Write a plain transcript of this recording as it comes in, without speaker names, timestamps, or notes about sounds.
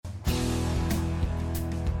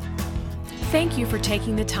Thank you for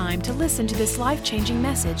taking the time to listen to this life-changing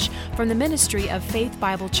message from the ministry of Faith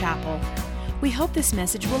Bible Chapel. We hope this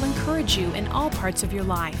message will encourage you in all parts of your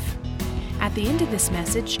life. At the end of this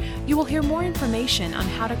message, you will hear more information on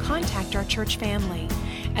how to contact our church family,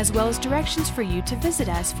 as well as directions for you to visit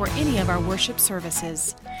us for any of our worship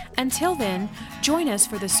services. Until then, join us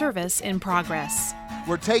for the service in progress.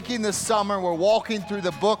 We're taking this summer, we're walking through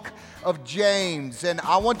the book of James, and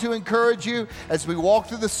I want to encourage you as we walk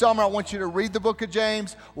through the summer. I want you to read the book of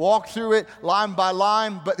James, walk through it line by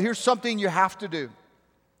line, but here's something you have to do.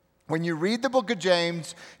 When you read the book of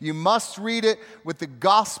James, you must read it with the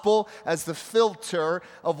gospel as the filter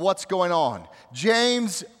of what's going on.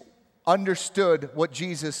 James understood what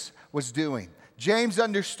Jesus was doing. James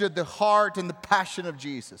understood the heart and the passion of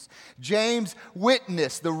Jesus. James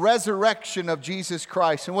witnessed the resurrection of Jesus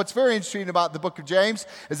Christ. And what's very interesting about the book of James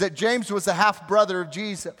is that James was the half-brother of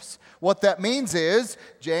Jesus. What that means is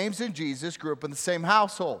James and Jesus grew up in the same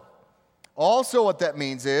household. Also what that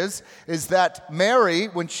means is that Mary,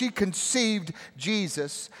 when she conceived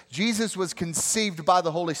Jesus, Jesus was conceived by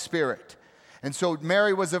the Holy Spirit. And so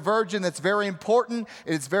Mary was a virgin. That's very important.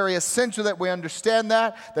 It's very essential that we understand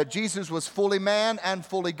that Jesus was fully man and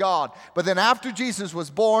fully God. But then after Jesus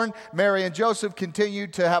was born, Mary and Joseph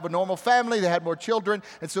continued to have a normal family. They had more children.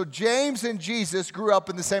 And so James and Jesus grew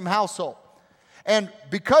up in the same household. And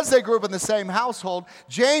because they grew up in the same household,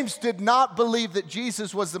 James did not believe that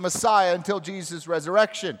Jesus was the Messiah until Jesus'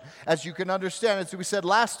 resurrection. As you can understand, as we said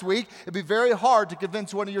last week, it'd be very hard to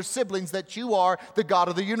convince one of your siblings that you are the God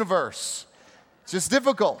of the universe. It's just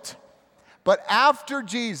difficult. But after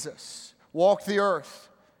Jesus walked the earth,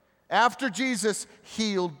 after Jesus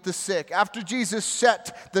healed the sick, after Jesus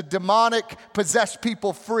set the demonic possessed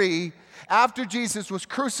people free, after Jesus was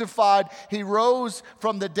crucified, he rose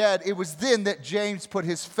from the dead. It was then that James put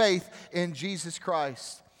his faith in Jesus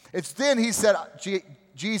Christ. It's then he said,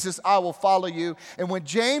 Jesus, I will follow you. And when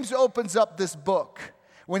James opens up this book,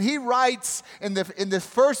 when he writes in the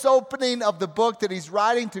first opening of the book that he's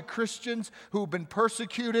writing to Christians who've been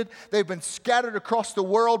persecuted, they've been scattered across the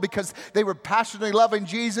world because they were passionately loving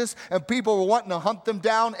Jesus and people were wanting to hunt them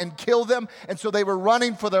down and kill them, and so they were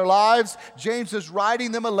running for their lives. James is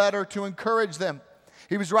writing them a letter to encourage them.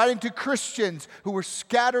 He was writing to Christians who were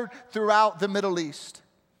scattered throughout the Middle East.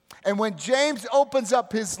 And when James opens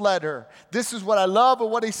up his letter, this is what I love of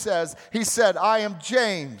what he says. He said, I am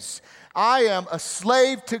James. I am a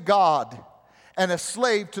slave to God and a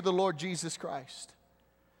slave to the Lord Jesus Christ.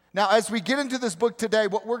 Now, as we get into this book today,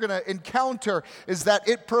 what we're going to encounter is that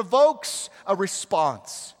it provokes a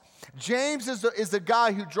response. James is a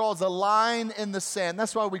guy who draws a line in the sand.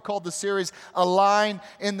 That's why we call the series A Line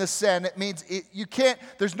in the Sand. It means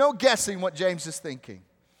there's no guessing what James is thinking.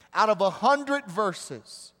 Out of 100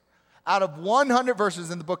 verses, out of 100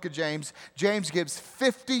 verses in the book of James, James gives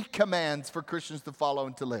 50 commands for Christians to follow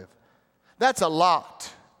and to live. That's a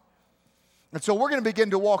lot. And so we're going to begin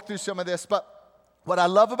to walk through some of this. But what I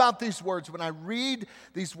love about these words, when I read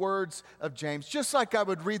these words of James, just like I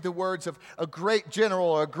would read the words of a great general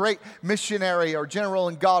or a great missionary or general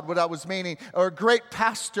in God, what I was meaning, or a great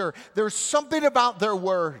pastor, there's something about their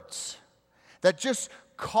words that just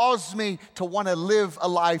caused me to want to live a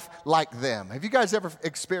life like them. Have you guys ever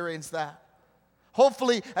experienced that?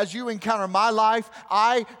 Hopefully, as you encounter my life,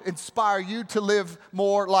 I inspire you to live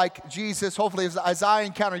more like Jesus. Hopefully, as I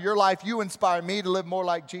encounter your life, you inspire me to live more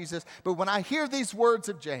like Jesus. But when I hear these words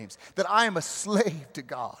of James, that I am a slave to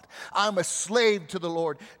God, I'm a slave to the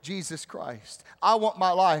Lord Jesus Christ, I want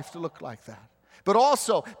my life to look like that. But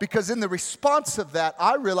also, because in the response of that,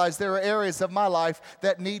 I realize there are areas of my life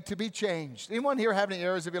that need to be changed. Anyone here have any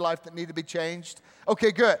areas of your life that need to be changed?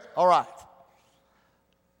 Okay, good. All right.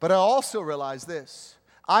 But I also realize this.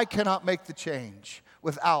 I cannot make the change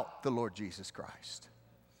without the Lord Jesus Christ.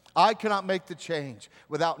 I cannot make the change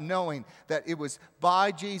without knowing that it was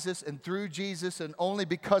by Jesus and through Jesus and only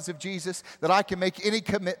because of Jesus that I can make any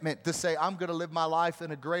commitment to say, I'm going to live my life in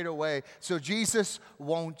a greater way. So Jesus,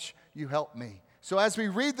 won't you help me? So as we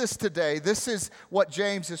read this today, this is what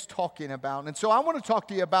James is talking about. And so I want to talk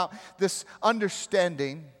to you about this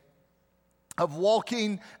understanding of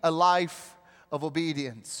walking a life of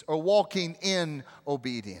obedience, or walking in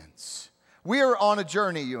obedience. We are on a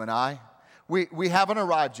journey, you and I. We haven't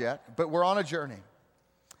arrived yet, but we're on a journey.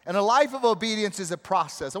 And a life of obedience is a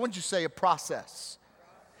process. I want you to say a process.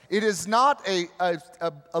 It is not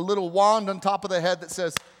a little wand on top of the head that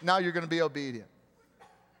says, now you're going to be obedient.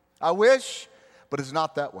 I wish, but it's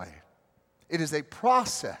not that way. It is a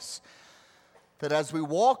process that as we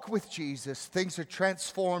walk with Jesus, things are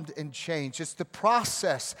transformed and changed. It's the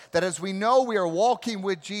process that as we know we are walking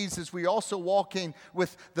with Jesus, we also walking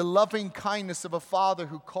with the loving kindness of a Father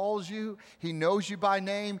who calls you. He knows you by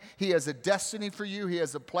name. He has a destiny for you. He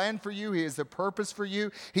has a plan for you. He has a purpose for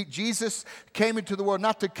you. Jesus came into the world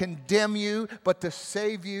not to condemn you, but to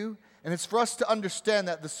save you. And it's for us to understand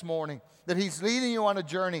that this morning, that He's leading you on a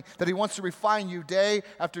journey, that He wants to refine you day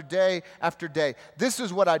after day after day. This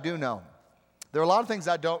is what I do know. There are a lot of things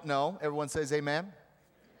I don't know. Everyone says amen.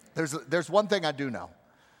 There's one thing I do know,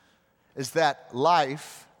 is that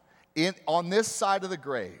life on this side of the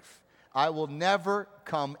grave, I will never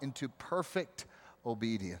come into perfect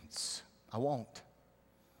obedience. I won't.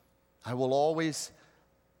 I will always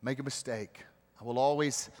make a mistake. I will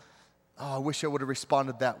always, I wish I would have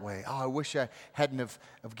responded that way. I wish I hadn't have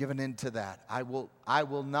given in to that. I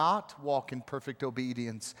will not walk in perfect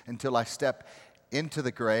obedience until I step into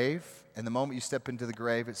the grave. And the moment you step into the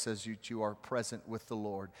grave, it says you are present with the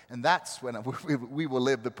Lord. And that's when we will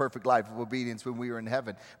live the perfect life of obedience, when we are in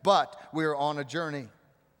heaven. But we're on a journey.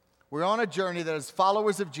 We're on a journey that as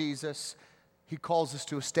followers of Jesus, He calls us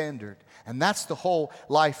to a standard. And that's the whole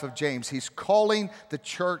life of James. He's calling the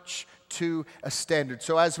church to a standard.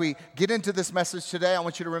 So as we get into this message today, I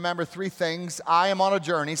want you to remember three things. I am on a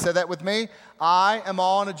journey. Say that with me. I am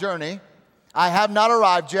on a journey. I have not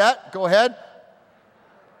arrived yet. Go ahead.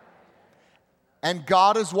 And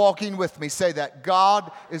God is walking with me. Say that.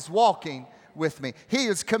 God is walking with me. He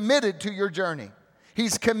is committed to your journey.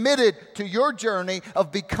 He's committed to your journey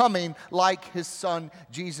of becoming like His Son,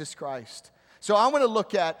 Jesus Christ. So I want to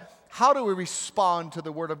look at how do we respond to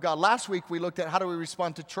the Word of God. Last week we looked at how do we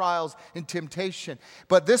respond to trials and temptation.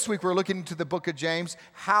 But this week we're looking into the book of James.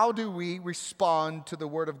 How do we respond to the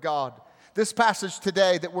Word of God? This passage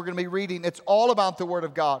today that we're going to be reading, it's all about the Word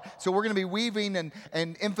of God. So we're going to be weaving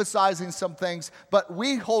and emphasizing some things, but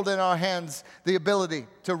we hold in our hands the ability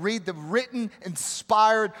to read the written,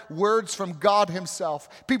 inspired words from God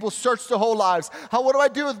Himself. People search their whole lives. What do I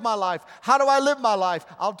do with my life? How do I live my life?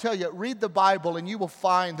 I'll tell you, read the Bible and you will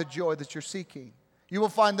find the joy that you're seeking. You will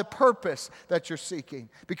find the purpose that you're seeking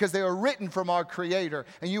because they are written from our Creator.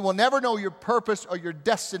 And you will never know your purpose or your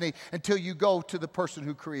destiny until you go to the person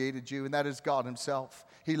who created you, and that is God Himself.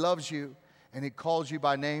 He loves you, and He calls you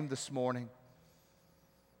by name this morning.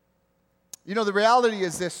 You know, the reality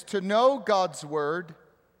is this: to know God's Word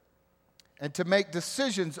and to make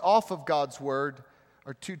decisions off of God's Word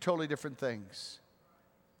are two totally different things.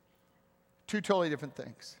 Two totally different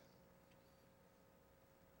things.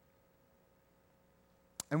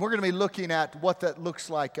 And we're going to be looking at what that looks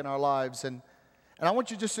like in our lives. And I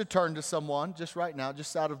want you just to turn to someone just right now,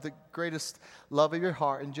 just out of the greatest love of your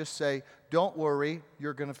heart, and just say, don't worry,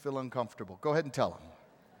 you're going to feel uncomfortable. Go ahead and tell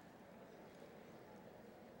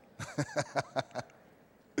them.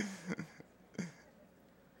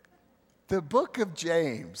 The book of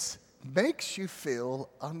James makes you feel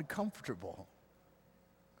uncomfortable.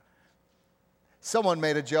 Someone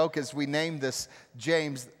made a joke as we named this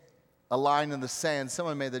James, a line in the sand.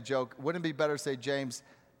 Someone made the joke, wouldn't it be better to say, James,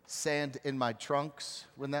 sand in my trunks?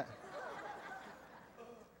 Wouldn't that?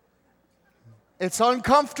 It's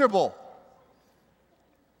uncomfortable.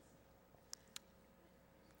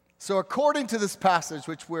 So according to this passage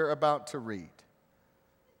which we're about to read,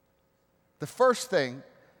 the first thing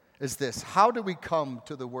is this: how do we come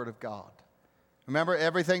to the Word of God? Remember,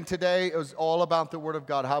 everything today is all about the Word of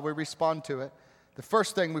God, how we respond to it. The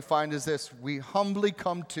first thing we find is this: we humbly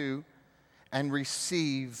come to and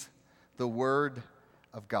receive the Word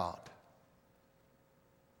of God.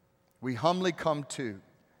 We humbly come to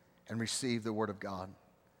and receive the Word of God.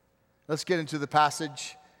 Let's get into the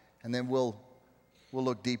passage, and then we'll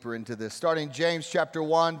look deeper into this. Starting James chapter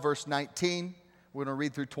 1, verse 19. We're going to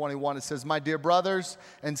read through 21. It says, "My dear brothers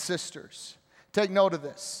and sisters, take note of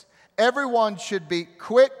this. Everyone should be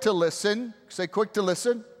quick to listen." Say, quick to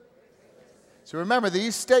listen. So remember,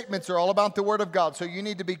 these statements are all about the Word of God. So you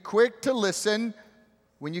need to be quick to listen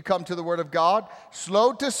when you come to the Word of God.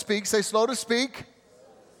 Slow to speak. Say, slow to speak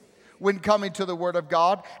when coming to the Word of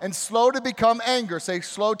God. And slow to become angry. Say,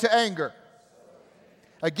 slow to anger.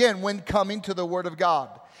 Again, when coming to the Word of God.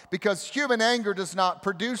 Because human anger does not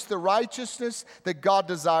produce the righteousness that God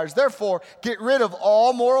desires. Therefore, get rid of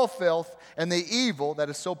all moral filth and the evil that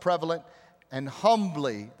is so prevalent, and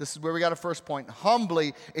humbly, this is where we got a first point,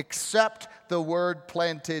 humbly accept the word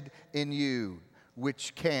planted in you,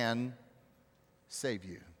 which can save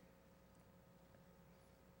you.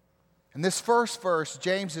 In this first verse,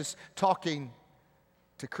 James is talking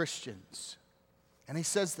to Christians. And he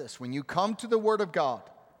says this: when you come to the Word of God,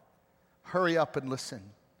 hurry up and listen.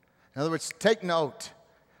 In other words, take note.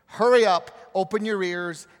 Hurry up, open your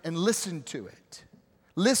ears, and listen to it.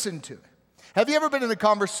 Listen to it. Have you ever been in a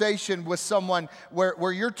conversation with someone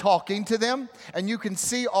where you're talking to them and you can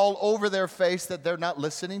see all over their face that they're not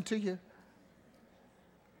listening to you?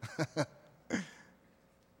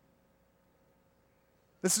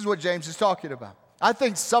 This is what James is talking about. I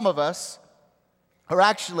think some of us are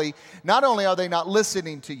actually, not only are they not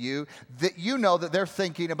listening to you, that you know that they're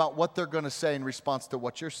thinking about what they're going to say in response to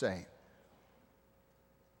what you're saying.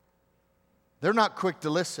 They're not quick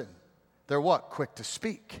to listen. They're what? Quick to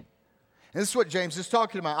speak. And this is what James is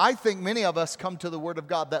talking about. I think many of us come to the Word of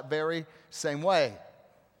God that very same way.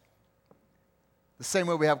 The same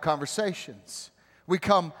way we have conversations. We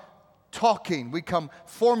come talking. We come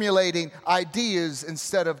formulating ideas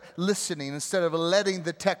instead of listening, instead of letting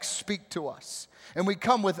the text speak to us. And we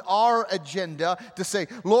come with our agenda to say,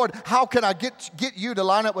 Lord, how can I get you to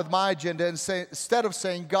line up with my agenda? And say, instead of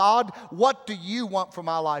saying, God, what do you want for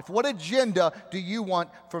my life? What agenda do you want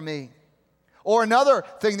for me? Or another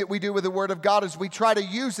thing that we do with the Word of God is we try to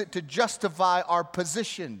use it to justify our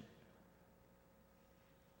position.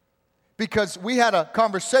 Because we had a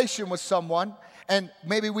conversation with someone and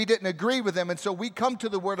maybe we didn't agree with them, and so we come to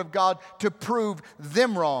the Word of God to prove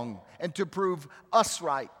them wrong and to prove us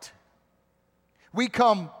right. We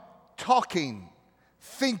come talking,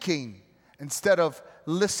 thinking, instead of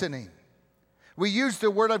listening. We use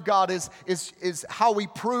the Word of God is how we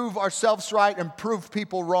prove ourselves right and prove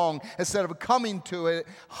people wrong, instead of coming to it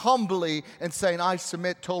humbly and saying, I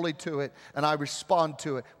submit totally to it and I respond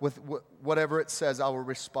to it with whatever it says, I will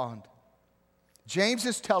respond. James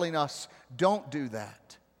is telling us, don't do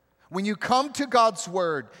that. When you come to God's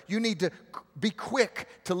Word, you need to be quick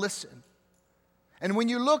to listen. And when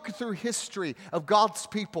you look through history of God's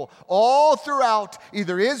people, all throughout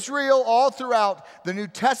either Israel, all throughout the New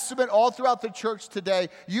Testament, all throughout the church today,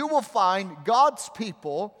 you will find God's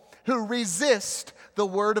people who resist the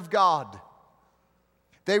Word of God.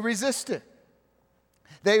 They resist it.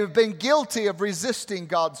 They have been guilty of resisting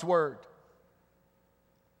God's Word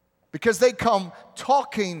because they come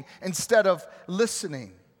talking instead of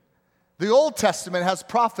listening. The Old Testament has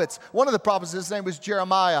prophets. One of the prophets, his name was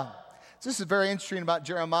Jeremiah. This is very interesting about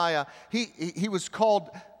Jeremiah. He was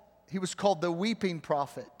called the weeping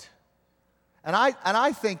prophet. And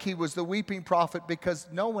I think he was the weeping prophet because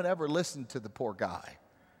no one ever listened to the poor guy.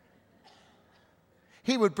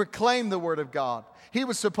 He would proclaim the Word of God. He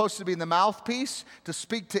was supposed to be the mouthpiece to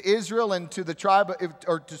speak to Israel and to the tribe,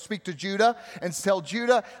 or to speak to Judah and tell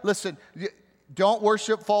Judah, listen, don't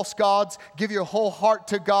worship false gods. Give your whole heart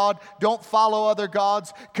to God. Don't follow other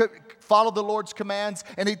gods. Follow the Lord's commands.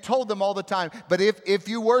 And he told them all the time, but if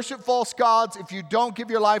you worship false gods, if you don't give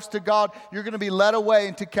your lives to God, you're going to be led away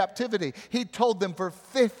into captivity. He told them for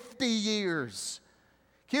 50 years.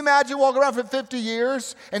 Can you imagine walking around for 50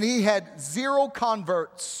 years and he had 0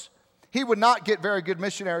 converts? He would not get very good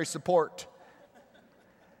missionary support.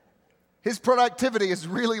 His productivity is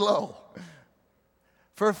really low.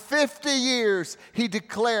 For 50 years, he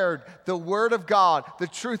declared the Word of God, the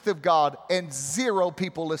truth of God, and 0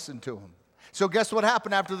 people listened to him. So guess what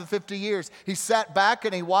happened after the 50 years? He sat back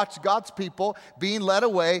and he watched God's people being led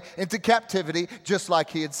away into captivity, just like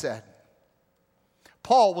he had said.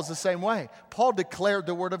 Paul was the same way. Paul declared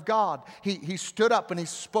the Word of God. He stood up and he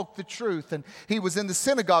spoke the truth. And he was in the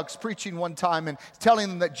synagogues preaching one time and telling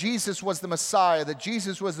them that Jesus was the Messiah, that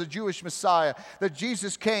Jesus was the Jewish Messiah, that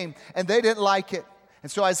Jesus came, and they didn't like it.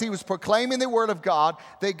 And so as he was proclaiming the Word of God,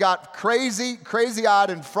 they got crazy-eyed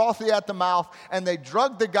and frothy at the mouth, and they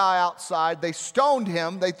drugged the guy outside. They stoned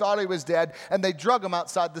him. They thought he was dead, and they drug him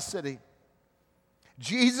outside the city.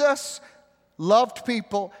 Jesus loved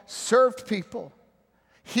people, served people,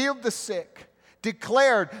 healed the sick,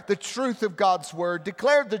 declared the truth of God's Word,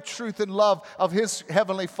 declared the truth and love of his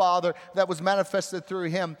heavenly Father that was manifested through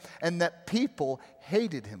him, and that people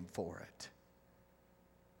hated him for it.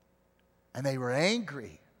 And they were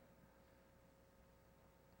angry.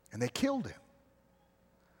 And they killed him.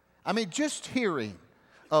 I mean, just hearing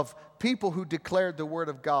of people who declared the Word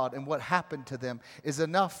of God and what happened to them is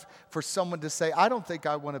enough for someone to say, I don't think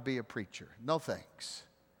I want to be a preacher. No thanks.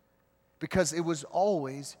 Because it was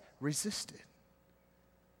always resisted.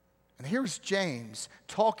 And here's James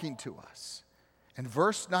talking to us. In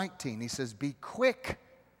verse 19, he says, be quick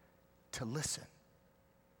to listen.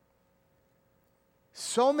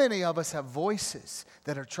 So many of us have voices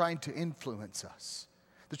that are trying to influence us.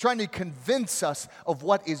 They're trying to convince us of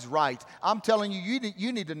what is right. I'm telling you,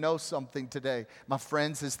 you need to know something today, my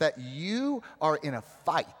friends, is that you are in a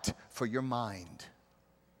fight for your mind.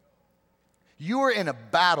 You are in a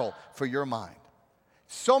battle for your mind.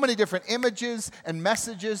 So many different images and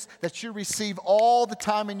messages that you receive all the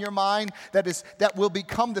time in your mind that will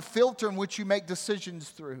become the filter in which you make decisions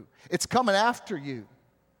through. It's coming after you.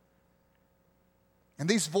 And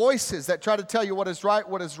these voices that try to tell you what is right,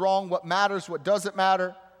 what is wrong, what matters, what doesn't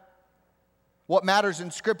matter, what matters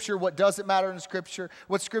in Scripture, what doesn't matter in Scripture,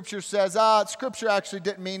 what Scripture says, Scripture actually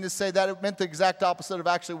didn't mean to say that. It meant the exact opposite of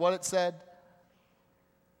actually what it said.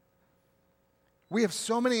 We have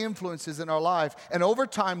so many influences in our life, and over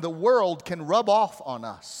time, the world can rub off on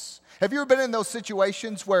us. Have you ever been in those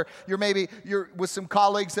situations where you're with some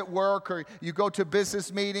colleagues at work, or you go to a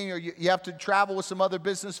business meeting, or you have to travel with some other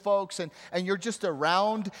business folks, and you're just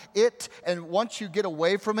around it, and once you get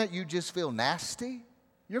away from it, you just feel nasty?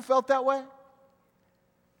 You ever felt that way?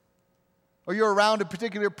 Or you're around a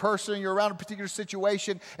particular person, you're around a particular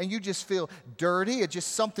situation, and you just feel dirty. It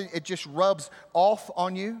just rubs off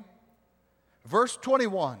on you. Verse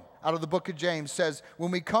 21 out of the book of James says,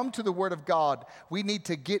 when we come to the Word of God, we need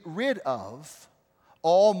to get rid of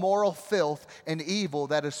all moral filth and evil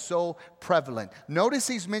that is so prevalent. Notice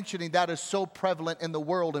he's mentioning that is so prevalent in the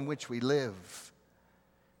world in which we live.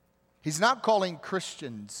 He's not calling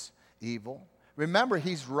Christians evil. Remember,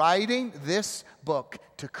 he's writing this book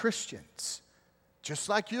to Christians, just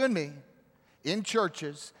like you and me, in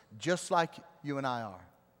churches, just like you and I are.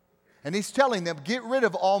 And he's telling them, get rid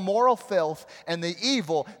of all moral filth and the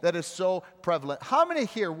evil that is so prevalent. How many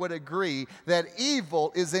here would agree that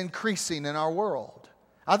evil is increasing in our world?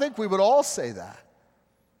 I think we would all say that.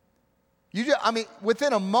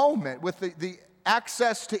 Within a moment, with the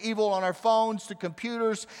access to evil on our phones, to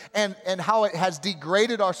computers, and how it has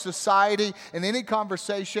degraded our society in any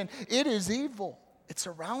conversation, it is evil. It's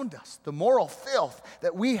around us, the moral filth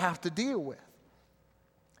that we have to deal with.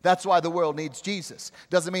 That's why the world needs Jesus.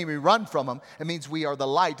 Doesn't mean we run from him. It means we are the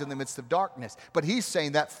light in the midst of darkness. But he's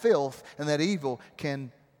saying that filth and that evil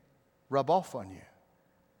can rub off on you.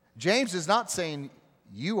 James is not saying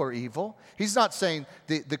you are evil. He's not saying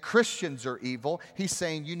the Christians are evil. He's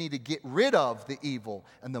saying you need to get rid of the evil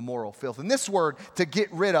and the moral filth. And this word, to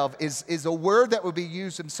get rid of, is a word that would be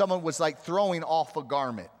used if someone was like throwing off a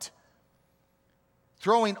garment.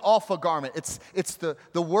 Throwing off a garment. It's the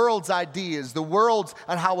world's ideas, the world's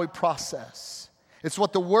and how we process. It's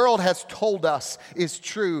what the world has told us is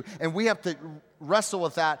true, and we have to wrestle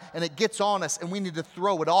with that, and it gets on us, and we need to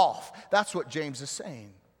throw it off. That's what James is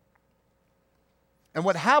saying. And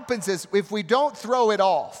what happens is, if we don't throw it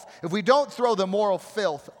off, if we don't throw the moral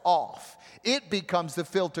filth off, it becomes the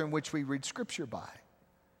filter in which we read Scripture by.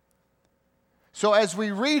 So as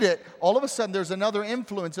we read it, all of a sudden there's another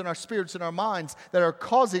influence in our spirits and our minds that are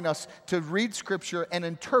causing us to read Scripture and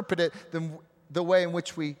interpret it the way in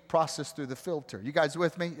which we process through the filter. You guys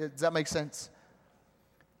with me? Does that make sense?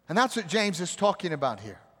 And that's what James is talking about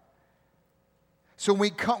here. So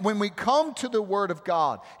when we come to the Word of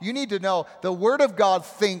God, you need to know the Word of God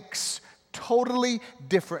thinks totally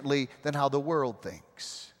differently than how the world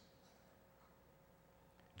thinks.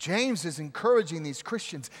 James is encouraging these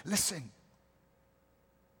Christians, listen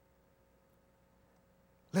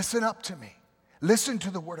up to me. Listen to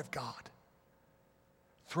the Word of God.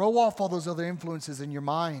 Throw off all those other influences in your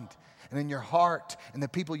mind and in your heart and the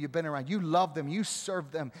people you've been around. You love them. You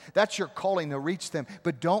serve them. That's your calling to reach them.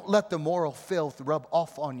 But don't let the moral filth rub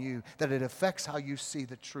off on you, that it affects how you see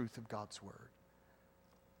the truth of God's Word.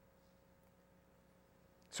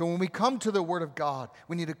 So when we come to the Word of God,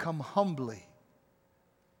 we need to come humbly.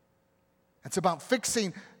 It's about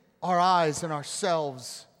fixing our eyes and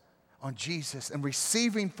ourselves on Jesus and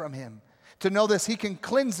receiving from Him, to know this, He can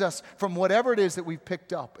cleanse us from whatever it is that we've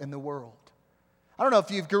picked up in the world. I don't know if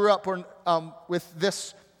you grew up with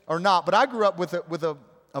this or not, but I grew up with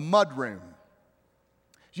a mud room.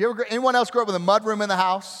 Anyone else grow up with a mud room in the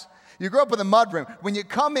house? You grew up with a mud room. When you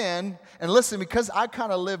come in, and listen, because I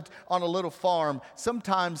kind of lived on a little farm,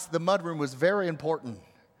 sometimes the mud room was very important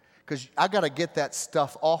because I got to get that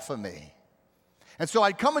stuff off of me. And so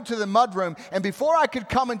I'd come into the mudroom, and before I could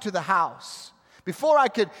come into the house, before I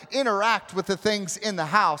could interact with the things in the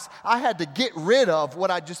house, I had to get rid of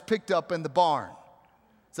what I just picked up in the barn.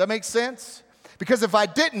 Does that make sense? Because if I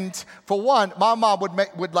didn't, for one, my mom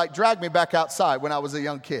would drag me back outside when I was a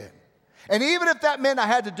young kid. And even if that meant I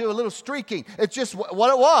had to do a little streaking, it's just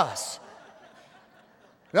what it was.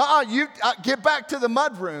 You get back to the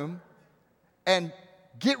mudroom and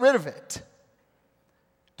get rid of it.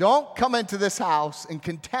 Don't come into this house and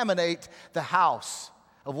contaminate the house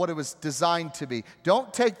of what it was designed to be.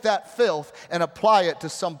 Don't take that filth and apply it to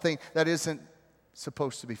something that isn't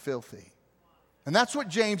supposed to be filthy. And that's what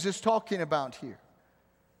James is talking about here.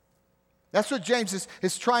 That's what James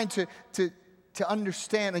is trying to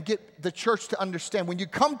understand and get the church to understand. When you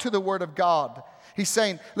come to the Word of God, he's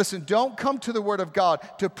saying, listen, don't come to the Word of God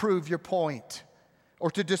to prove your point or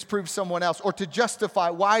to disprove someone else or to justify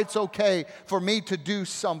why it's okay for me to do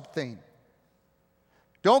something.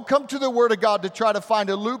 Don't come to the Word of God to try to find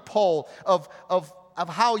a loophole of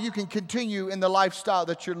how you can continue in the lifestyle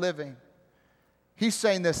that you're living. He's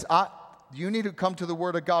saying this, you need to come to the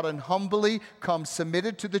Word of God and humbly come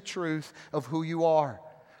submitted to the truth of who you are.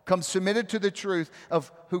 Come submitted to the truth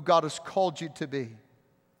of who God has called you to be.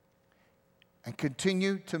 And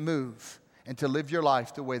continue to move and to live your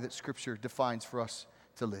life the way that Scripture defines for us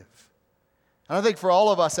to live. And I think for all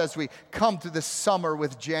of us as we come to this summer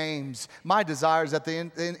with James, my desire is at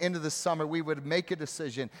the end of the summer we would make a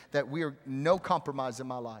decision that we are no compromise in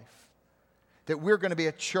my life. That we're going to be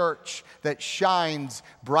a church that shines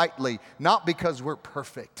brightly, not because we're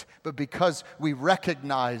perfect, but because we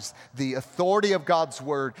recognize the authority of God's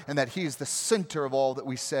Word and that He is the center of all that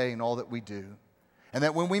we say and all that we do. And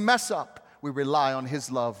that when we mess up, we rely on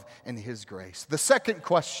His love and His grace. The second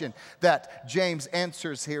question that James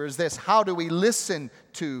answers here is this: how do we listen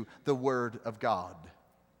to the Word of God?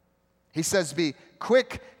 He says, be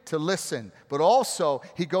quick to listen. But also,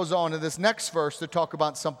 he goes on in this next verse to talk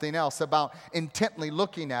about something else, about intently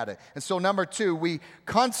looking at it. And so, number 2, we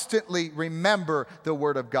constantly remember the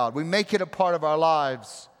Word of God. We make it a part of our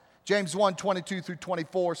lives. James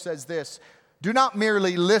 1:22-24 says this: do not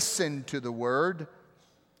merely listen to the Word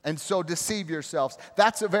and so deceive yourselves.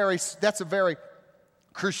 That's a very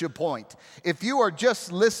crucial point. If you are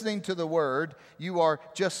just listening to the Word, you are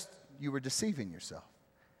deceiving yourself.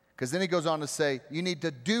 Because then he goes on to say, you need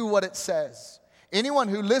to do what it says. Anyone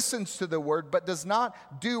who listens to the Word but does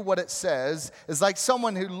not do what it says is like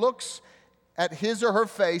someone who looks at his or her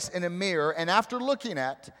face in a mirror and after looking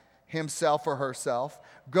at himself or herself,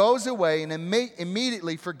 goes away and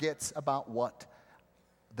immediately forgets about what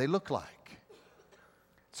they look like.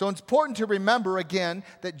 So it's important to remember again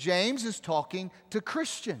that James is talking to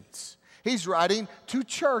Christians. He's writing to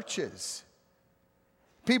churches.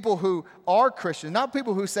 People who are Christians, not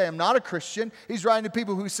people who say, I'm not a Christian. He's writing to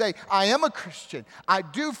people who say, I am a Christian. I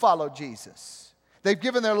do follow Jesus. They've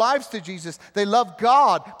given their lives to Jesus. They love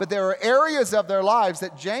God, but there are areas of their lives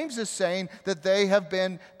that James is saying that they have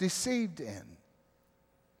been deceived in.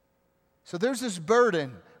 So there's this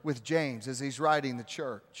burden with James as he's writing the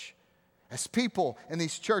church. As people in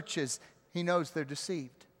these churches, he knows they're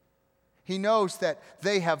deceived. He knows that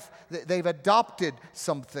they've adopted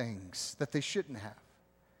some things that they shouldn't have.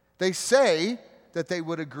 They say that they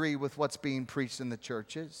would agree with what's being preached in the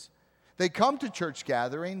churches. They come to church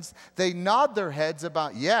gatherings. They nod their heads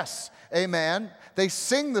about, yes, amen. They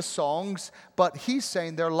sing the songs, but he's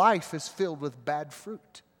saying their life is filled with bad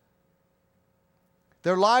fruit.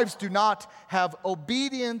 Their lives do not have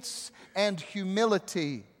obedience and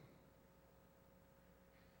humility.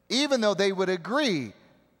 Even though they would agree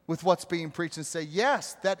with what's being preached and say,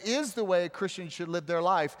 yes, that is the way a Christian should live their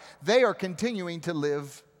life, they are continuing to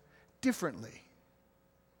live differently.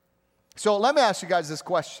 So let me ask you guys this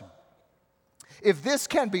question. If this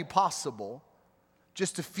can be possible,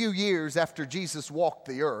 just a few years after Jesus walked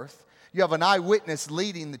the earth, you have an eyewitness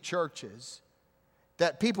leading the churches,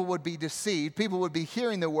 that people would be deceived, people would be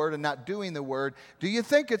hearing the Word and not doing the Word. Do you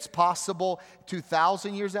think it's possible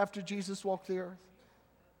 2,000 years after Jesus walked the earth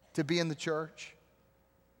to be in the church?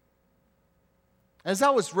 As I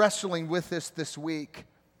was wrestling with this week,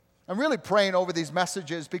 I'm really praying over these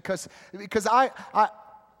messages because I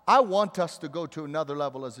want us to go to another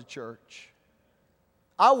level as a church.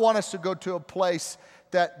 I want us to go to a place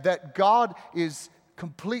that God is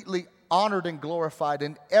completely honored and glorified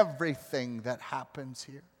in everything that happens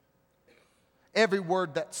here. Every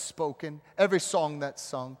word that's spoken, every song that's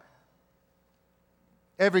sung,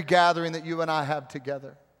 every gathering that you and I have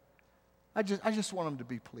together. I just want Him to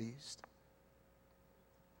be pleased.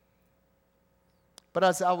 But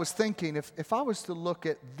as I was thinking, if I was to look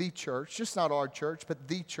at the church, just not our church, but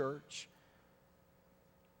the church,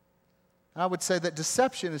 I would say that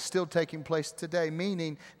deception is still taking place today,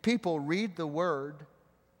 meaning people read the Word,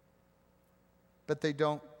 but they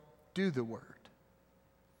don't do the Word.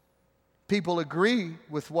 People agree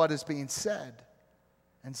with what is being said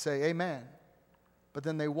and say amen, but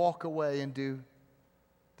then they walk away and do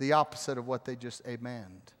the opposite of what they just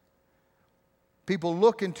amened. People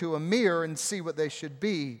look into a mirror and see what they should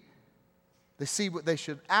be. They see what they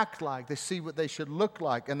should act like. They see what they should look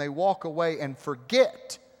like. And they walk away and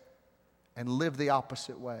forget and live the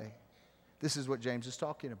opposite way. This is what James is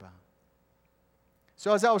talking about.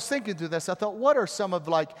 So as I was thinking through this, I thought, what are some of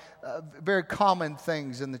very common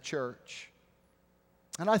things in the church?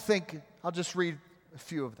 And I think I'll just read a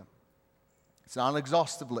few of them. It's not an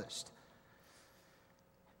exhaustive list.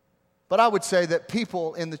 But I would say that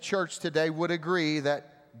people in the church today would agree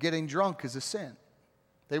that getting drunk is a sin.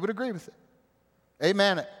 They would agree with it.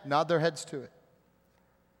 Amen it. Nod their heads to it.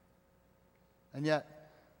 And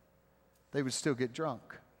yet, they would still get drunk.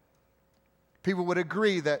 People would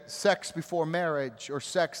agree that sex before marriage or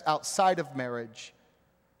sex outside of marriage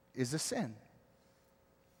is a sin.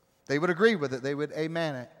 They would agree with it. They would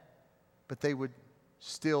amen it. But they would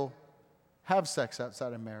still have sex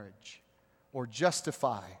outside of marriage or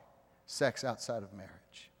justify sex outside of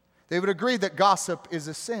marriage. They would agree that gossip is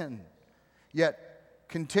a sin, yet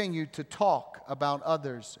continue to talk about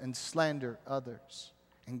others and slander others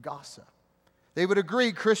and gossip. They would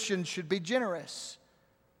agree Christians should be generous,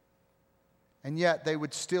 and yet they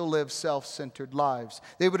would still live self-centered lives.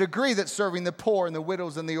 They would agree that serving the poor and the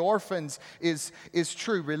widows and the orphans is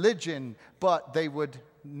true religion, but they would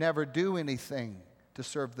never do anything to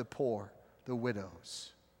serve the poor, the widows,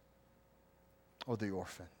 or the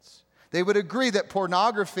orphans. They would agree that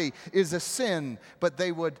pornography is a sin, but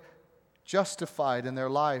they would justify it in their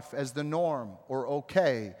life as the norm or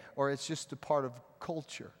okay, or it's just a part of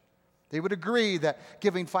culture. They would agree that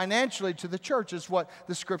giving financially to the church is what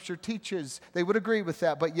the Scripture teaches. They would agree with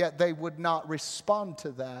that, but yet they would not respond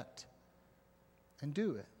to that and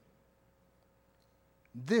do it.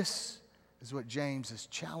 This is what James is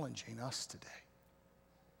challenging us today.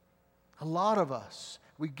 A lot of us,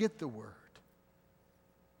 we get the word.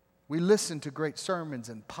 We listen to great sermons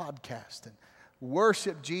and podcasts and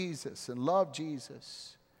worship Jesus and love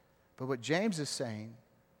Jesus. But what James is saying,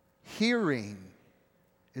 hearing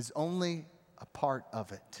is only a part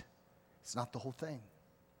of it. It's not the whole thing.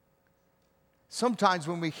 Sometimes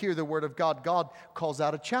when we hear the word of God, God calls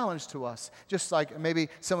out a challenge to us. Just like maybe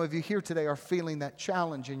some of you here today are feeling that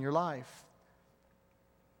challenge in your life.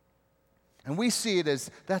 And we see it as,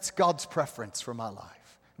 that's God's preference for my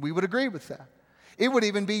life. We would agree with that. It would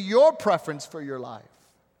even be your preference for your life.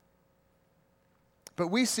 But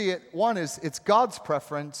we see it, one is, it's God's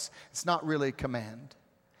preference. It's not really a command.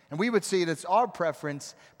 And we would see it as our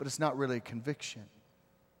preference, but it's not really a conviction.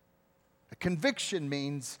 A conviction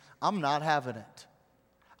means, I'm not having it.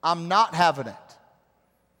 I'm not having it.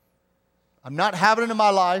 I'm not having it in my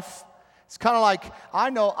life. It's kind of like, I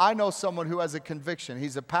know someone who has a conviction.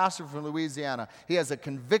 He's a pastor from Louisiana. He has a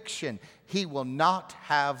conviction he will not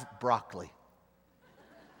have broccoli.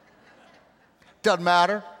 Doesn't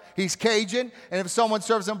matter. He's Cajun, and if someone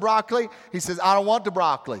serves him broccoli, he says, I don't want the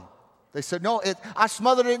broccoli. They said, no, I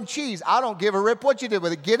smothered it in cheese. I don't give a rip what you did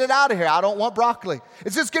with it. Get it out of here. I don't want broccoli.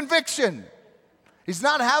 It's his conviction. He's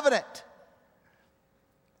not having it.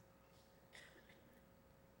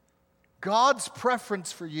 God's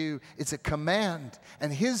preference for you is a command,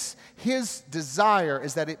 and His desire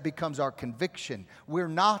is that it becomes our conviction. We're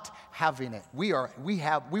not having it. We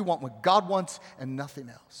want what God wants and nothing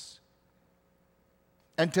else.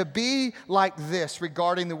 And to be like this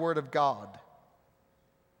regarding the Word of God,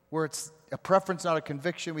 where it's a preference, not a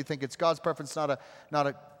conviction, we think it's God's preference, not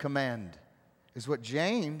a command, is what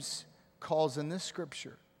James calls in this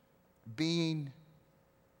scripture being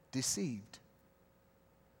deceived.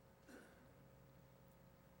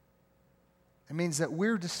 It means that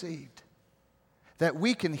we're deceived. That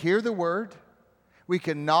we can hear the word, we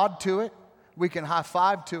can nod to it, we can high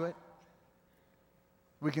five to it,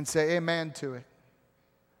 we can say amen to it.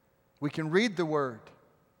 We can read the word,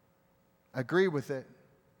 agree with it,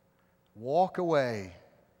 walk away,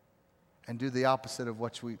 and do the opposite of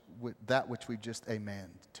that which we just amened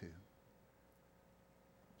to.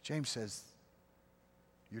 James says,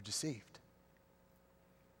 you're deceived.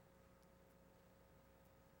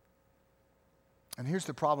 And here's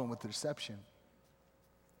the problem with the deception.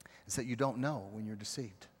 It's that you don't know when you're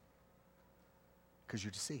deceived. Because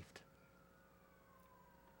you're deceived.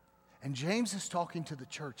 And James is talking to the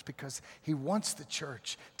church because he wants the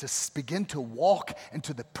church to begin to walk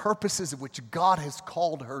into the purposes of which God has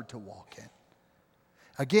called her to walk in.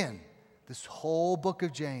 Again, this whole book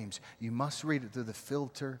of James, you must read it through the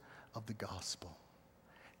filter of the gospel.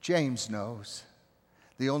 James knows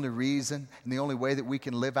the only reason and the only way that we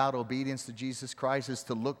can live out obedience to Jesus Christ is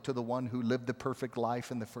to look to the one who lived the perfect life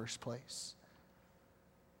in the first place.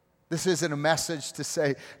 This isn't a message to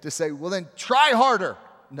say, well then try harder.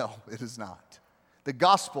 No, it is not. The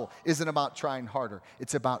gospel isn't about trying harder.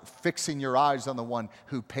 It's about fixing your eyes on the one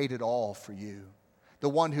who paid it all for you. The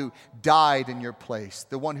one who died in your place.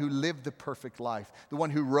 The one who lived the perfect life. The one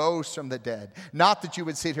who rose from the dead. Not that you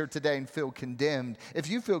would sit here today and feel condemned. If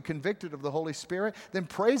you feel convicted of the Holy Spirit, then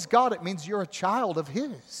praise God. It means you're a child of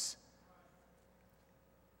His.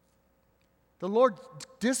 The Lord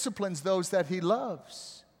disciplines those that He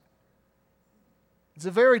loves. It's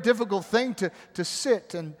a very difficult thing to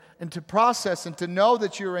sit and to process and to know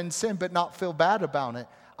that you're in sin but not feel bad about it.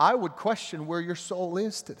 I would question where your soul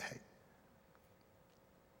is today.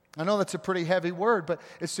 I know that's a pretty heavy word, but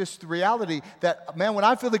it's just the reality that, man, when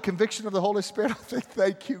I feel the conviction of the Holy Spirit, I think,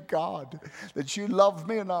 thank you, God, that you love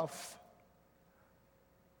me enough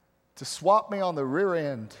to swap me on the rear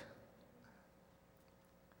end.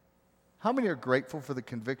 How many are grateful for the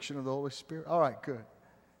conviction of the Holy Spirit? All right, good.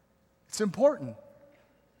 It's important.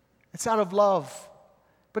 It's out of love.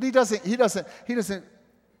 But he doesn't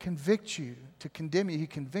convict you to condemn you. He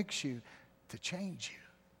convicts you to change you.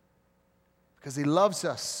 Because he loves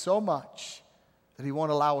us so much that he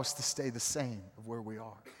won't allow us to stay the same of where we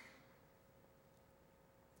are.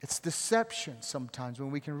 It's deception sometimes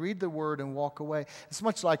when we can read the word and walk away. It's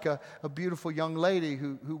much like a beautiful young lady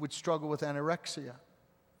who would struggle with anorexia.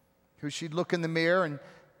 Who she'd look in the mirror and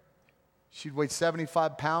she'd weigh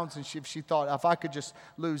 75 pounds and she thought, if I could just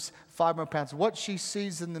lose 5 more pounds, what she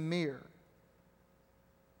sees in the mirror.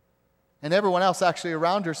 And everyone else actually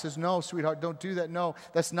around her says, no, sweetheart, don't do that. No,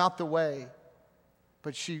 that's not the way.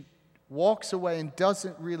 But she walks away and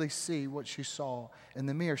doesn't really see what she saw in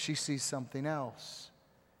the mirror. She sees something else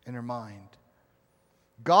in her mind.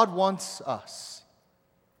 God wants us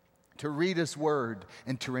to read His Word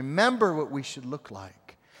and to remember what we should look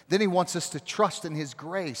like. Then He wants us to trust in His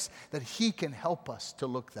grace that He can help us to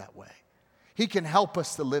look that way. He can help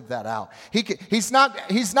us to live that out. He's not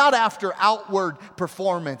after outward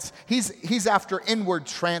performance. He's after inward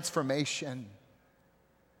transformation.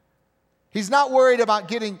 He's not worried about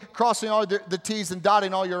crossing all the T's and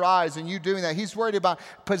dotting all your I's and you doing that. He's worried about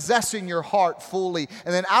possessing your heart fully.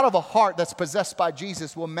 And then out of a heart that's possessed by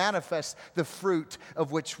Jesus will manifest the fruit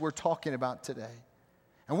of which we're talking about today.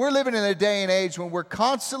 And we're living in a day and age when we're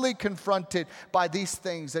constantly confronted by these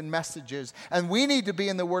things and messages. And we need to be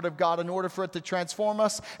in the Word of God in order for it to transform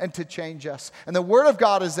us and to change us. And the Word of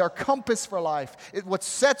God is our compass for life. It's what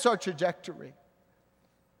sets our trajectory.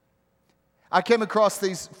 I came across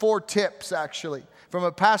these 4 tips, actually, from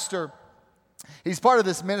a pastor. He's part of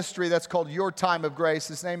this ministry that's called Your Time of Grace.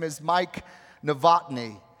 His name is Mike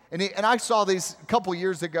Novotny. And I saw these a couple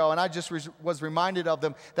years ago, and I just was reminded of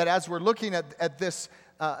them, that as we're looking at this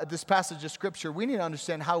passage of Scripture, we need to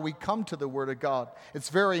understand how we come to the Word of God. It's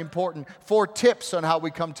very important. 4 tips on how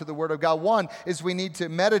we come to the Word of God. One is we need to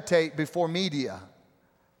meditate before media.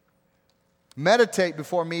 Meditate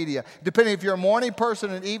before media. Depending if you're a morning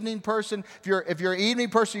person, an evening person. If you're an evening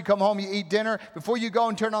person, you come home, you eat dinner. Before you go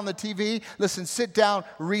and turn on the TV, listen, sit down,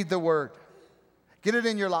 read the Word. Get it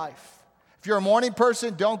in your life. If you're a morning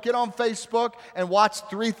person, don't get on Facebook and watch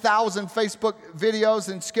 3,000 Facebook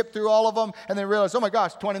videos and skip through all of them and then realize, oh my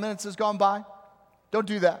gosh, 20 minutes has gone by. Don't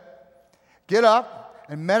do that. Get up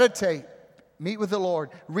and meditate. Meet with the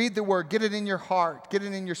Lord. Read the Word. Get it in your heart. Get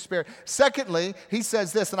it in your spirit. Secondly, he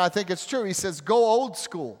says this, and I think it's true. He says, go old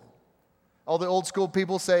school. All the old school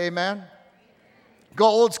people say amen. Go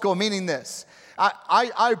old school, meaning this.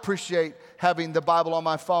 I appreciate having the Bible on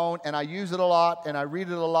my phone, and I use it a lot, and I read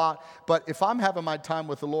it a lot. But if I'm having my time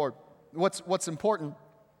with the Lord, what's important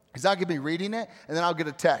is I could be reading it, and then I'll get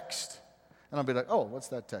a text. And I'll be like, oh, what's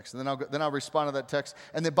that text? And then I'll respond to that text.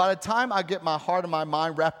 And then by the time I get my heart and my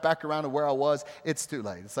mind wrapped back around to where I was, it's too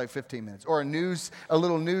late. It's like 15 minutes. Or a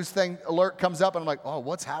little news thing alert comes up, and I'm like, oh,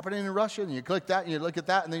 what's happening in Russia? And you click that, and you look at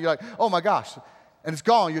that, and then you're like, oh my gosh. And it's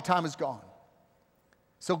gone. Your time is gone.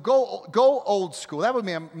 So go old school. That would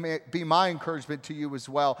be my encouragement to you as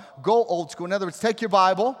well. Go old school. In other words, take your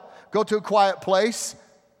Bible, go to a quiet place,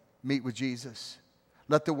 meet with Jesus.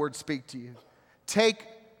 Let the Word speak to you. Take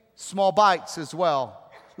small bites as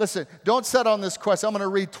well. Listen, don't set on this quest. I'm going to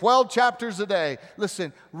read 12 chapters a day.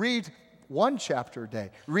 Listen, read 1 chapter a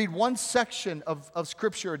day. Read 1 section of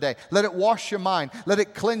Scripture a day. Let it wash your mind. Let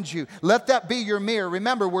it cleanse you. Let that be your mirror.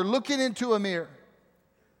 Remember, we're looking into a mirror.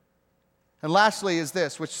 And lastly is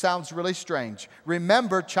this, which sounds really strange.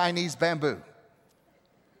 Remember Chinese bamboo.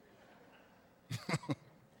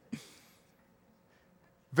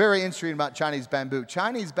 Very interesting about Chinese bamboo.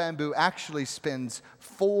 Chinese bamboo actually spends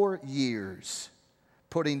 4 years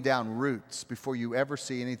putting down roots before you ever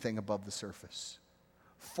see anything above the surface.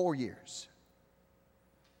 4 years.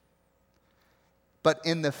 But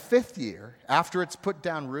in the 5th year, after it's put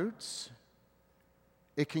down roots,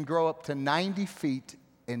 it can grow up to 90 feet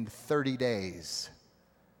in 30 days.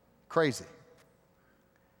 Crazy.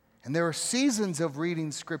 And there are seasons of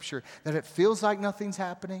reading Scripture that it feels like nothing's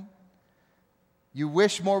happening. You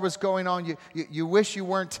wish more was going on. You wish you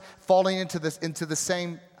weren't falling into the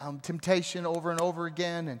same temptation over and over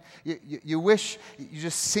again. And you wish you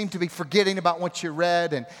just seem to be forgetting about what you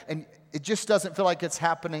read. And it just doesn't feel like it's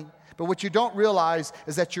happening. But what you don't realize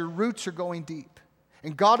is that your roots are going deep.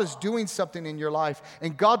 And God is doing something in your life.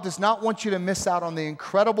 And God does not want you to miss out on the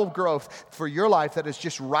incredible growth for your life that is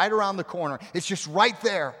just right around the corner. It's just right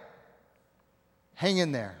there. Hang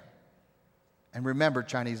in there. And remember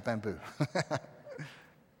Chinese bamboo.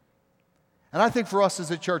 And I think for us as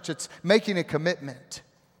a church, it's making a commitment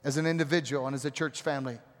as an individual and as a church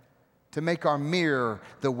family to make our mirror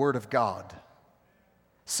the Word of God.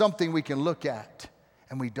 Something we can look at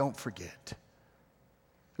and we don't forget.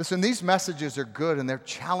 Listen, these messages are good and they're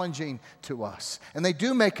challenging to us. And they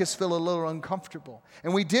do make us feel a little uncomfortable.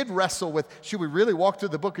 And we did wrestle with, should we really walk through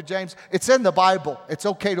the book of James? It's in the Bible. It's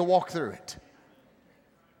okay to walk through it.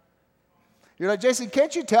 You're like, Jason,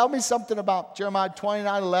 can't you tell me something about Jeremiah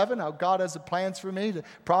 29:11, how God has plans for me to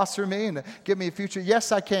prosper me and to give me a future?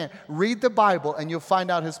 Yes, I can. Read the Bible and you'll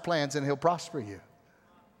find out His plans and He'll prosper you.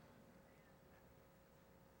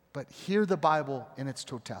 But hear the Bible in its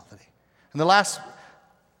totality. And the last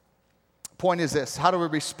point is this. How do we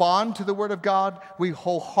respond to the Word of God? We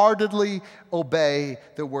wholeheartedly obey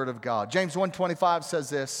the Word of God. James 1:25 says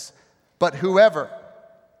this, but whoever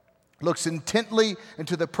looks intently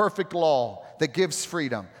into the perfect law that gives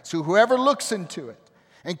freedom. So whoever looks into it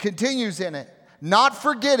and continues in it, not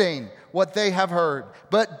forgetting what they have heard,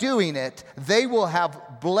 but doing it, they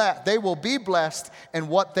will be blessed in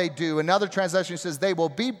what they do. Another translation says they will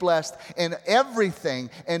be blessed in everything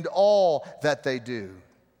and all that they do.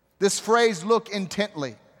 This phrase, look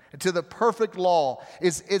intently to the perfect law,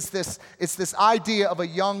 is this idea of a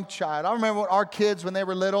young child. I remember when our kids, when they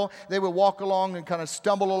were little, they would walk along and kind of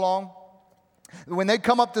stumble along. When they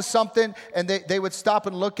come up to something and they would stop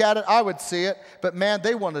and look at it, I would see it, but man,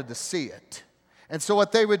 they wanted to see it. And so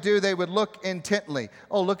what they would do, they would look intently.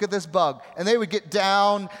 Oh, look at this bug. And they would get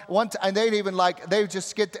down and they'd even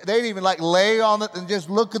lay on it and just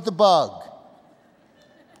look at the bug.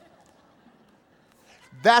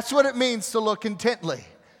 That's what it means to look intently.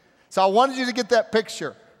 So I wanted you to get that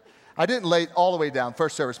picture. I didn't lay all the way down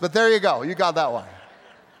first service, but there you go. You got that one.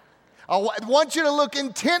 I want you to look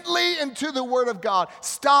intently into the Word of God.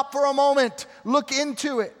 Stop for a moment. Look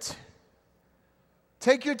into it.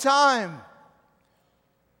 Take your time.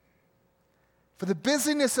 For the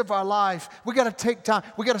busyness of our life, we got to take time.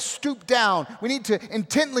 We got to stoop down. We need to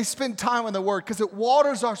intently spend time on the Word because it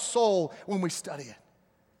waters our soul when we study it.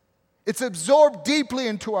 It's absorbed deeply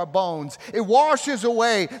into our bones. It washes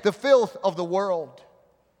away the filth of the world.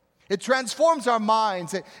 It transforms our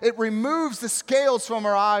minds. It removes the scales from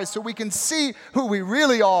our eyes so we can see who we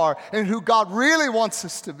really are and who God really wants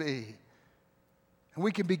us to be. And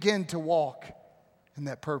we can begin to walk in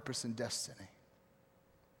that purpose and destiny.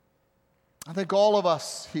 I think all of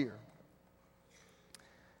us here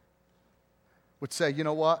would say, you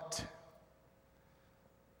know what?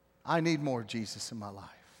 I need more Jesus in my life.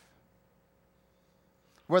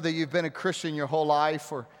 Whether you've been a Christian your whole life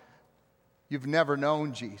or you've never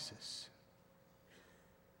known Jesus,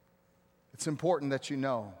 it's important that you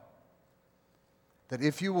know that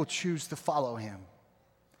if you will choose to follow Him,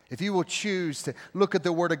 if you will choose to look at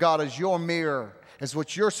the Word of God as your mirror, as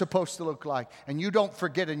what you're supposed to look like, and you don't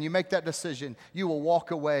forget it and you make that decision, you will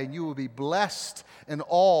walk away and you will be blessed in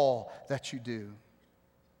all that you do.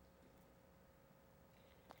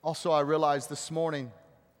 Also, I realized this morning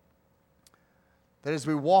that as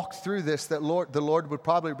we walk through this, that the Lord would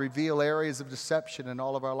probably reveal areas of deception in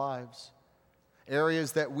all of our lives.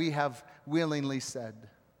 Areas that we have willingly said,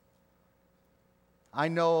 I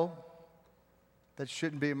know that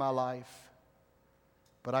shouldn't be in my life,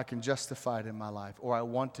 but I can justify it in my life, or I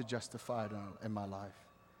want to justify it in my life.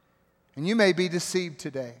 And you may be deceived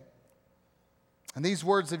today. And these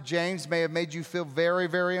words of James may have made you feel very,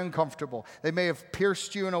 very uncomfortable. They may have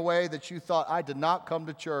pierced you in a way that you thought, I did not come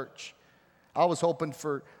to church. I was hoping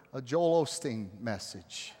for a Joel Osteen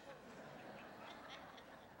message.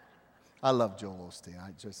 I love Joel Osteen.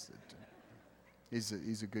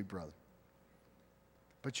 He's a good brother.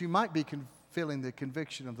 But you might be feeling the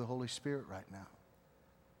conviction of the Holy Spirit right now.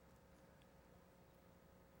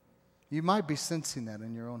 You might be sensing that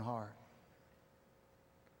in your own heart.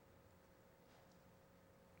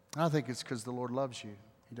 I think it's because the Lord loves you.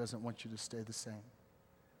 He doesn't want you to stay the same.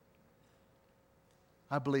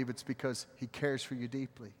 I believe it's because He cares for you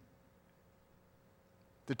deeply.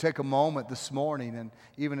 To take a moment this morning, and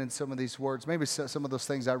even in some of these words, maybe some of those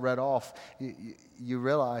things I read off, you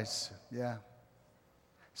realize, yeah.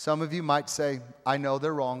 Some of you might say, I know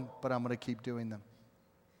they're wrong, but I'm going to keep doing them.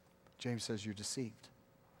 James says you're deceived.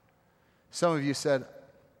 Some of you said,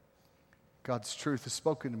 God's truth has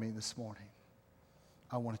spoken to me this morning.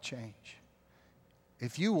 I want to change.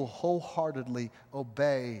 If you will wholeheartedly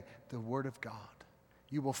obey the Word of God,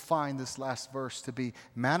 you will find this last verse to be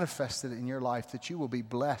manifested in your life, that you will be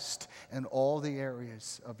blessed in all the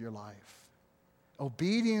areas of your life.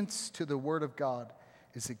 Obedience to the Word of God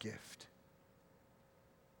is a gift.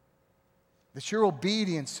 That your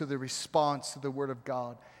obedience to the response to the Word of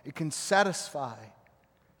God, it can satisfy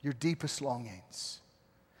your deepest longings.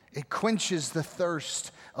 It quenches the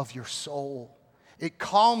thirst of your soul. It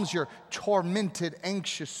calms your tormented,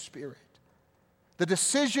 anxious spirit. The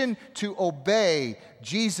decision to obey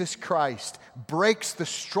Jesus Christ breaks the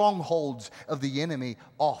strongholds of the enemy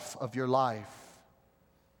off of your life.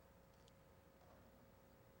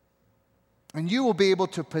 And you will be able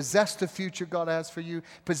to possess the future God has for you,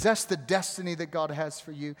 possess the destiny that God has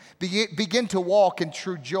for you, begin to walk in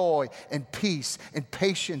true joy and peace and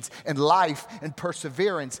patience and life and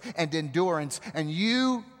perseverance and endurance. And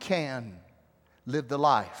you can live the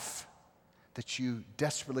life that you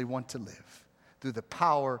desperately want to live through the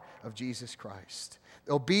power of Jesus Christ.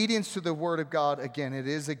 Obedience to the Word of God, again, it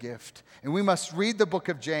is a gift. And we must read the book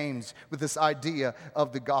of James with this idea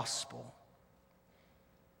of the gospel.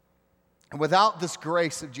 And without this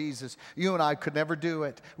grace of Jesus, you and I could never do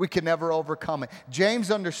it. We could never overcome it. James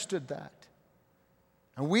understood that.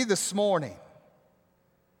 And we this morning,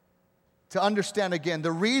 to understand again,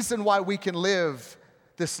 the reason why we can live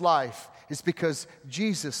this life is because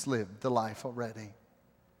Jesus lived the life already.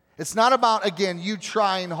 It's not about, again, you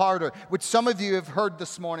trying harder, which some of you have heard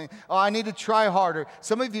this morning. Oh, I need to try harder.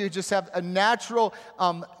 Some of you just have a natural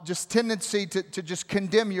just tendency to just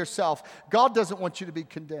condemn yourself. God doesn't want you to be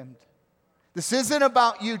condemned. This isn't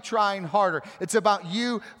about you trying harder. It's about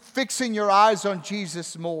you fixing your eyes on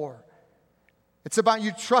Jesus more. It's about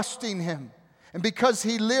you trusting Him. And because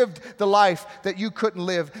He lived the life that you couldn't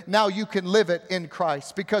live, now you can live it in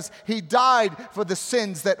Christ. Because He died for the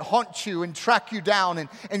sins that haunt you and track you down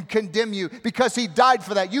and condemn you. Because He died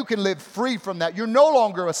for that, you can live free from that. You're no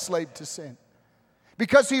longer a slave to sin.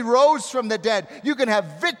 Because He rose from the dead, you can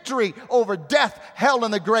have victory over death, hell,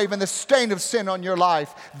 and the grave, and the stain of sin on your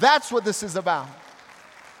life. That's what this is about.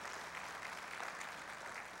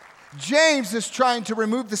 James is trying to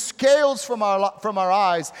remove the scales from our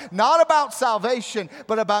eyes, not about salvation,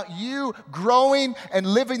 but about you growing and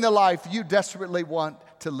living the life you desperately want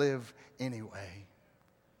to live anyway.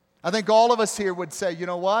 I think all of us here would say, you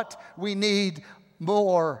know what? We need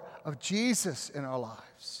more of Jesus in our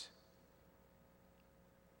lives.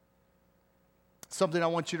 Something I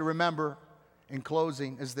want you to remember in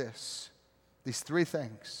closing is this. These three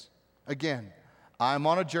things. Again, I'm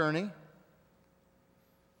on a journey.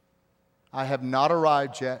 I have not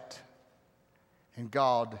arrived yet, and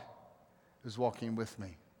God is walking with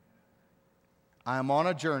me. I am on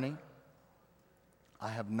a journey. I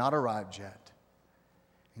have not arrived yet,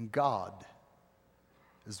 and God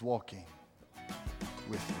is walking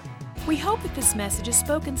with me. We hope that this message has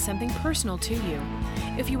spoken something personal to you.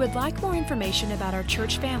 If you would like more information about our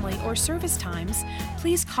church family or service times,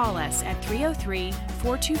 please call us at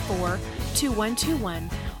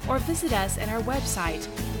 303-424-2121 or visit us at our website,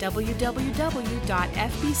 www.fbci.org.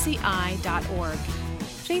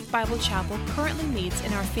 Faith Bible Chapel currently meets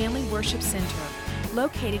in our Family Worship Center,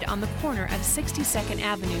 located on the corner of 62nd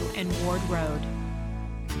Avenue and Ward Road.